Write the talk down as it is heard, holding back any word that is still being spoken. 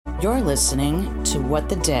You're listening to What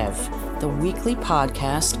the Dev, the weekly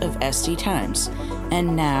podcast of SD Times.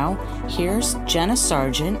 And now, here's Jenna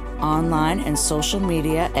Sargent, online and social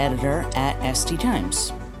media editor at SD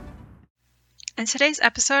Times. In today's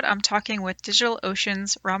episode, I'm talking with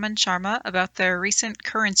DigitalOcean's Raman Sharma about their recent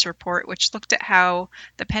Currents report, which looked at how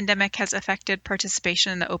the pandemic has affected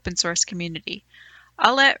participation in the open source community.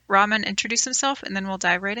 I'll let Raman introduce himself, and then we'll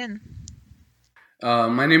dive right in.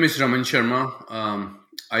 My name is Raman Sharma.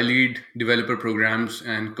 I lead developer programs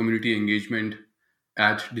and community engagement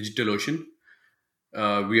at DigitalOcean.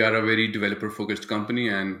 We are a very developer-focused company,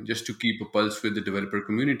 and just to keep a pulse with the developer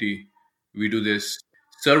community, we do this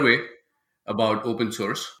survey about open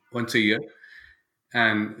source once a year.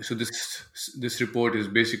 And so this report is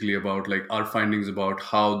basically about like our findings about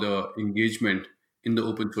how the engagement in the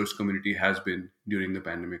open source community has been during the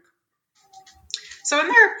pandemic. So in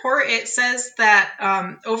the report, it says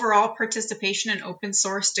that overall participation in open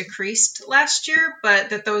source decreased last year,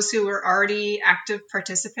 but that those who were already active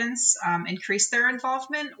participants increased their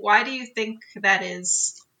involvement. Why do you think that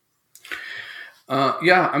is?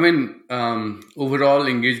 Overall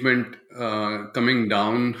engagement coming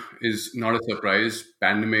down is not a surprise.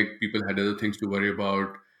 Pandemic, people had other things to worry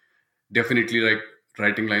about. Definitely, like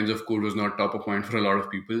writing lines of code was not top of mind for a lot of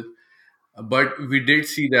people. But we did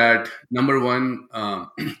see that, number one,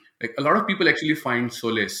 like a lot of people actually find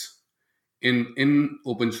solace in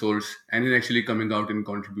open source and in actually coming out and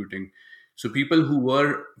contributing. So people who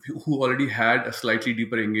already had a slightly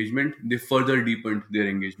deeper engagement, they further deepened their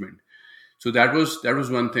engagement. So that was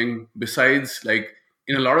one thing. Besides, like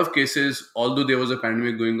in a lot of cases, although there was a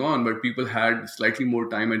pandemic going on, but people had slightly more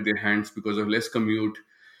time at their hands because of less commute,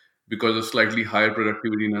 because of slightly higher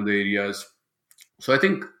productivity in other areas. So I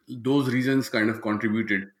think those reasons kind of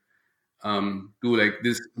contributed to like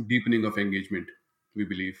this deepening of engagement, we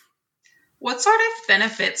believe. What sort of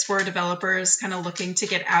benefits were developers kind of looking to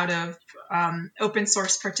get out of open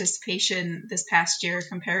source participation this past year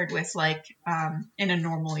compared with like in a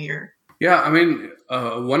normal year? Yeah, I mean,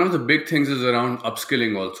 one of the big things is around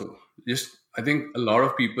upskilling also. I think a lot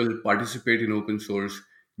of people participate in open source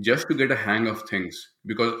just to get a hang of things,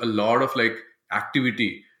 because a lot of like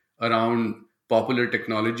activity around popular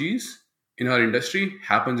technologies in our industry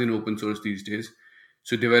happens in open source these days.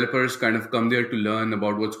 So developers kind of come there to learn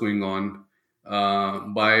about what's going on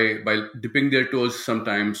by dipping their toes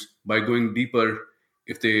sometimes, by going deeper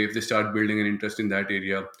if they start building an interest in that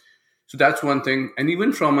area. So that's one thing. And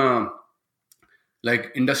even from a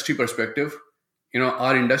like industry perspective,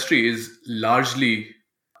 our industry is largely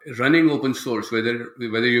running open source, whether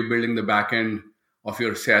you're building the back end of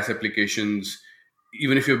your SaaS applications,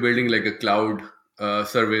 even if you're building like a cloud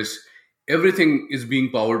service, everything is being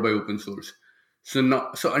powered by open source.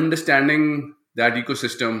 So understanding that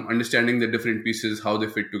ecosystem, understanding the different pieces, how they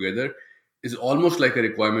fit together, is almost like a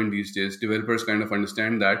requirement these days. Developers kind of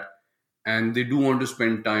understand that, and they do want to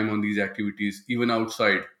spend time on these activities even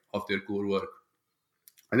outside of their core work.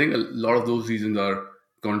 I think a lot of those reasons are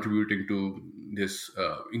contributing to this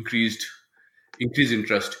increased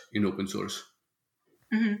interest in open source.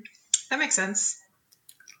 Mm-hmm. That makes sense.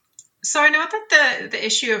 So I know that the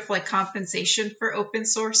issue of like compensation for open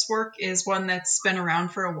source work is one that's been around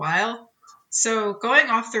for a while. So going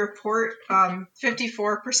off the report,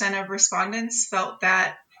 54% of respondents felt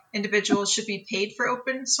that individuals should be paid for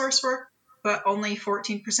open source work, but only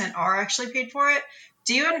 14% are actually paid for it.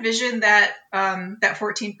 Do you envision that that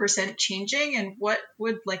 14% changing, and what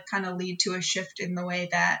would like kind of lead to a shift in the way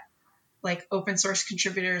that like open source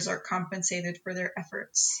contributors are compensated for their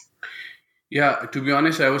efforts? Yeah, to be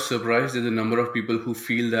honest, I was surprised that the number of people who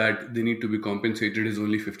feel that they need to be compensated is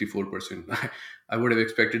only 54%. I would have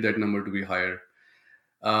expected that number to be higher.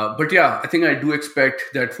 But yeah, I think I do expect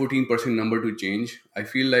that 14% number to change. I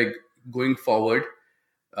feel like going forward,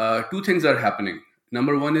 two things are happening.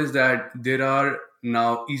 Number one is that there are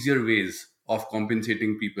now easier ways of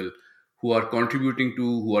compensating people who are contributing to,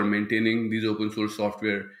 who are maintaining these open source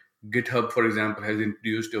software. GitHub, for example, has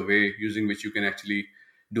introduced a way using which you can actually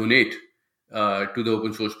donate to the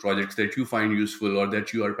open source projects that you find useful or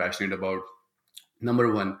that you are passionate about.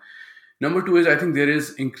 Number one. Number two is I think there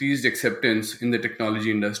is increased acceptance in the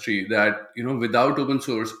technology industry that, without open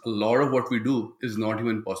source, a lot of what we do is not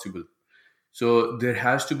even possible. So there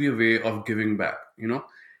has to be a way of giving back,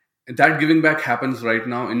 That giving back happens right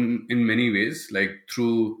now in many ways, like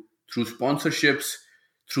through sponsorships,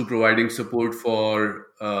 through providing support for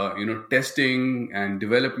testing and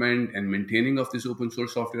development and maintaining of this open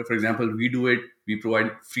source software. For example, we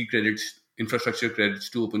provide free credits, infrastructure credits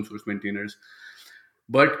to open source maintainers.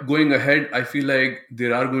 But going ahead, I feel like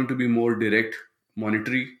there are going to be more direct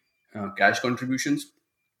monetary cash contributions.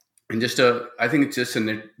 and I think it's just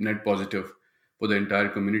a net positive for the entire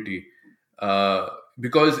community,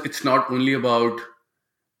 because it's not only about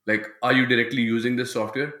like, are you directly using this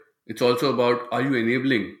software? It's also about, are you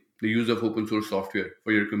enabling the use of open source software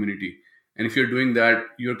for your community? And if you're doing that,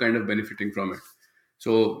 you're kind of benefiting from it.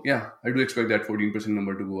 So yeah, I do expect that 14%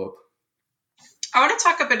 number to go up. I want to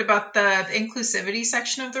talk a bit about the inclusivity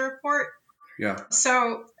section of the report. Yeah.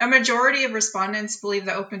 So a majority of respondents believe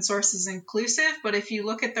that open source is inclusive, but if you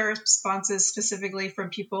look at the responses specifically from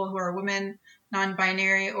people who are women,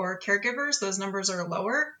 non-binary, or caregivers, those numbers are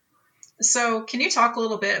lower. So can you talk a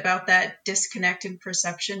little bit about that disconnect in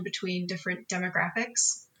perception between different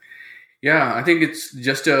demographics? Yeah, I think it's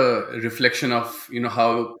just a reflection of,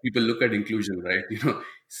 how people look at inclusion, right?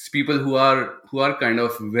 People who are kind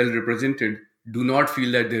of well represented do not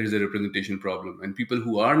feel that there is a representation problem, and people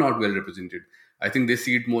who are not well represented, I think they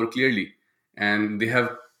see it more clearly, and they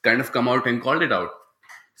have kind of come out and called it out,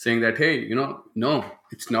 saying that, hey, no,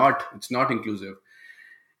 it's not inclusive.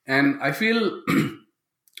 And I feel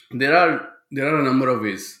there are a number of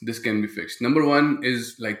ways this can be fixed. Number one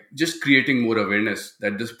is like just creating more awareness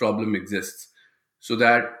that this problem exists, so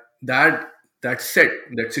that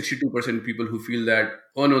 62% people who feel that,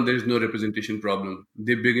 oh no, there is no representation problem,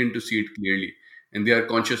 they begin to see it clearly, and they are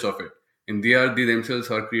conscious of it, and they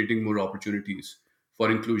themselves are creating more opportunities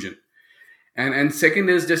for inclusion. And second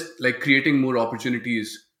is just like creating more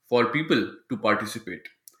opportunities for people to participate.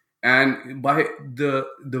 And by the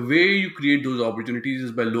way you create those opportunities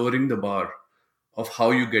is by lowering the bar of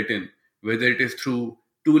how you get in, whether it is through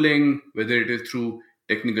tooling, whether it is through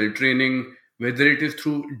technical training, whether it is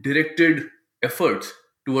through directed efforts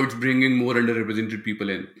towards bringing more underrepresented people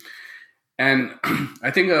in. And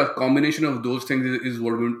I think a combination of those things is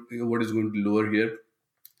what is going to lower here.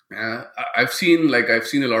 I've seen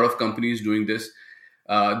a lot of companies doing this.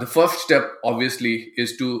 The first step, obviously,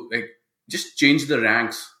 is to just change the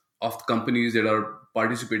ranks of companies that are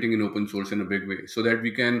participating in open source in a big way, so that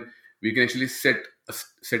we can actually set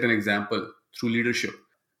an example through leadership.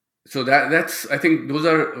 So that's I think those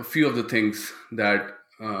are a few of the things that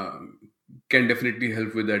can definitely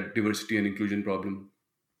help with that diversity and inclusion problem.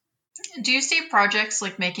 Do you see projects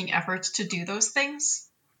like making efforts to do those things?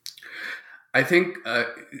 I think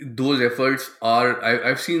those efforts are,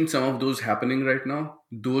 I've seen some of those happening right now.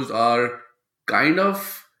 Those are kind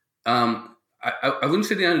of, I wouldn't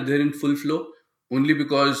say they're in full flow, only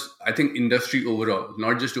because I think industry overall,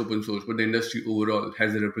 not just open source, but the industry overall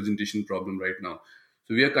has a representation problem right now.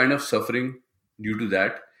 So we are kind of suffering due to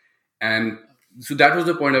that. And so that was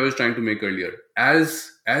the point I was trying to make earlier.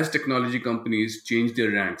 As technology companies change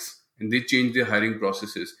their ranks and they change their hiring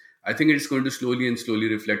processes, I think it's going to slowly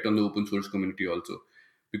reflect on the open source community also,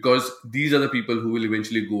 because these are the people who will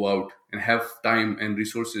eventually go out and have time and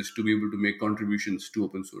resources to be able to make contributions to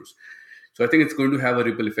open source. So I think it's going to have a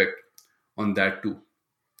ripple effect on that too.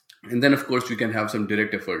 And then of course we can have some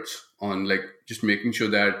direct efforts on just making sure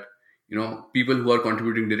that people who are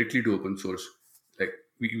contributing directly to open source,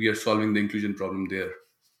 we are solving the inclusion problem there.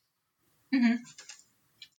 Mm-hmm.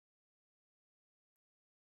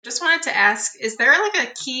 Just wanted to ask, is there a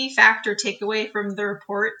key factor takeaway from the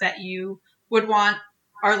report that you would want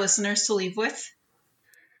our listeners to leave with?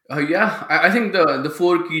 Yeah, I think the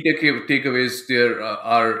four key takeaways there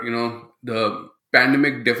are, the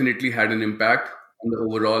pandemic definitely had an impact on the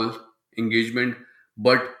overall engagement,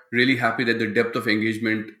 but really happy that the depth of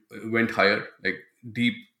engagement went higher,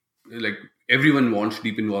 deep, everyone wants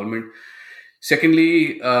deep involvement.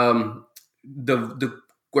 Secondly, the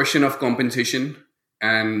question of compensation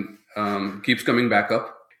and keeps coming back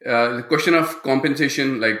up. The question of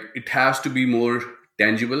compensation, it has to be more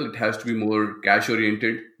tangible. It has to be more cash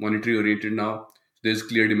oriented, monetary oriented now. There's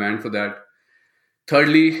clear demand for that.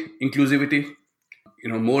 Thirdly, inclusivity.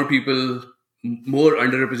 More people, more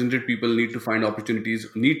underrepresented people need to find opportunities,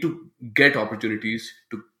 need to get opportunities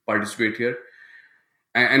to participate here.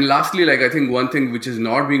 And lastly, I think one thing which is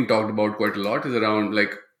not being talked about quite a lot is around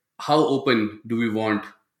how open do we want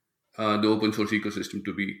the open source ecosystem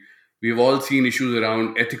to be. We've all seen issues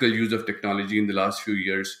around ethical use of technology in the last few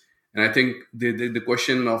years, and I think the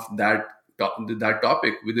question of that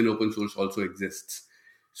topic within open source also exists.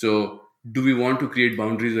 So do we want to create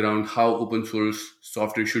boundaries around how open source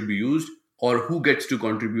software should be used, or who gets to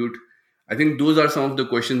contribute? I think those are some of the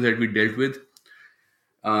questions that we dealt with,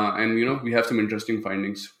 and we have some interesting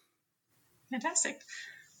findings. Fantastic.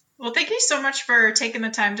 Well, thank you so much for taking the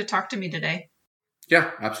time to talk to me today.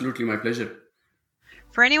 Yeah, absolutely. My pleasure.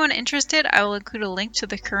 For anyone interested, I will include a link to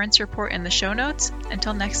the Currents report in the show notes.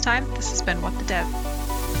 Until next time, this has been What the Dev.